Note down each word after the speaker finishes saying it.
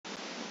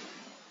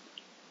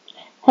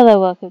Hello,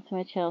 welcome to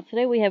my channel.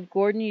 Today we have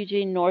Gordon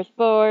Eugene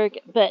Northbourg,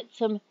 but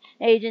some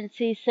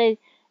agencies say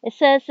it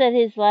says that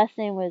his last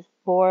name was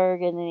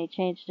Bourg, and then he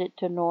changed it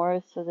to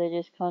North, so they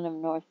just call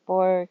him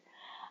Northbourg.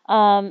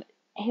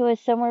 He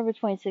was somewhere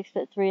between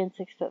 6'3" and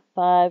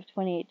 6'5",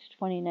 28 to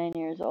 29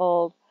 years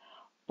old.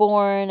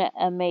 Born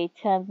May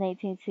 10th,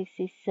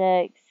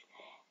 1966.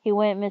 He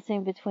went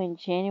missing between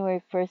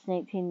January 1st,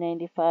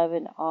 1995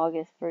 and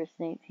August 1st,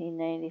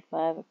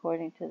 1995,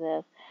 according to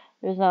this.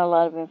 There's not a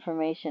lot of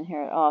information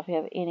here at all. If you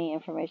have any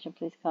information,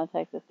 please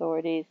contact the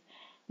authorities.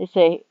 They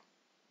say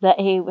that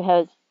he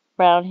has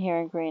brown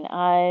hair and green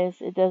eyes.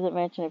 It doesn't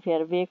mention if he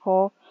had a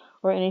vehicle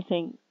or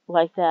anything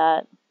like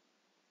that.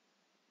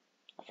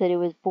 It said he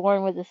was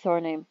born with the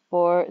surname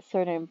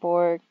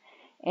Bourg,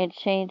 and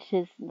changed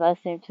his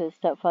last name to his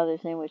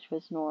stepfather's name, which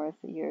was North,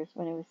 years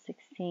when he was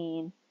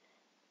 16.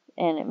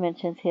 And it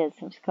mentions he had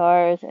some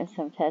scars and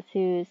some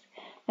tattoos.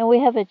 And we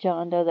have a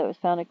John Doe that was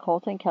found in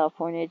Colton,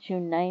 California,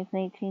 June 9th,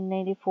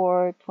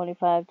 1994,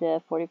 25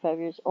 to 45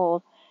 years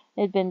old.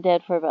 It had been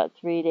dead for about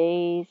 3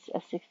 days, a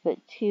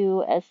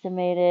 6'2"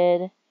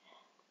 estimated.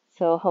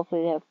 So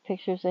hopefully they have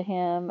pictures of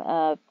him.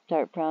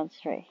 Dark brown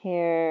straight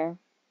hair.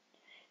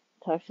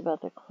 Talks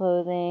about the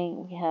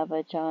clothing. We have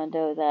a John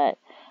Doe that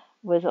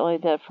was only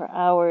dead for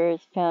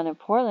hours, found in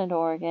Portland,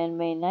 Oregon,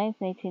 May 9th,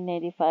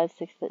 1985,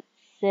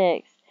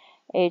 6'6",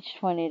 age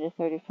 20 to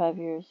 35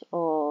 years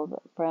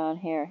old, brown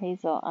hair,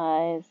 hazel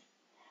eyes.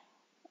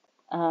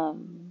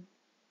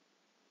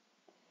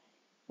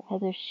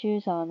 Had their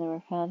shoes on. They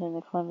were found in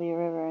the Columbia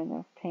River, and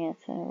their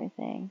pants and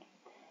everything.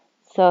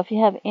 So if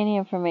you have any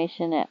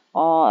information at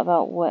all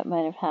about what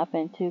might have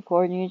happened to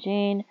Gordon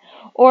Eugene,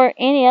 or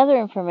any other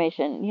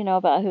information,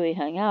 about who he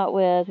hung out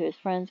with, who his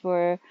friends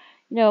were,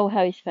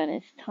 how he spent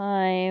his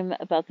time,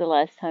 about the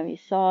last time you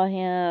saw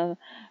him,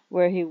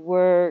 where he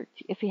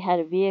worked, if he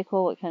had a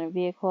vehicle, what kind of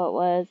vehicle it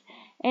was,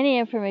 any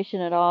information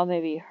at all,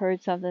 maybe you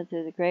heard something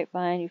through the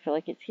grapevine, you feel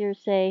like it's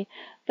hearsay,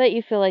 but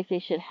you feel like they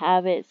should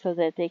have it so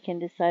that they can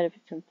decide if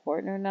it's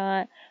important or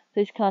not,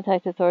 please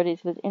contact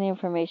authorities with any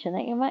information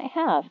that you might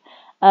have.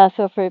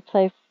 Feel free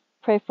to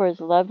pray for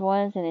his loved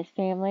ones and his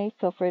family.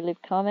 Feel free to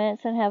leave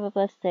comments, and have a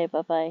blessed day.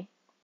 Bye-bye.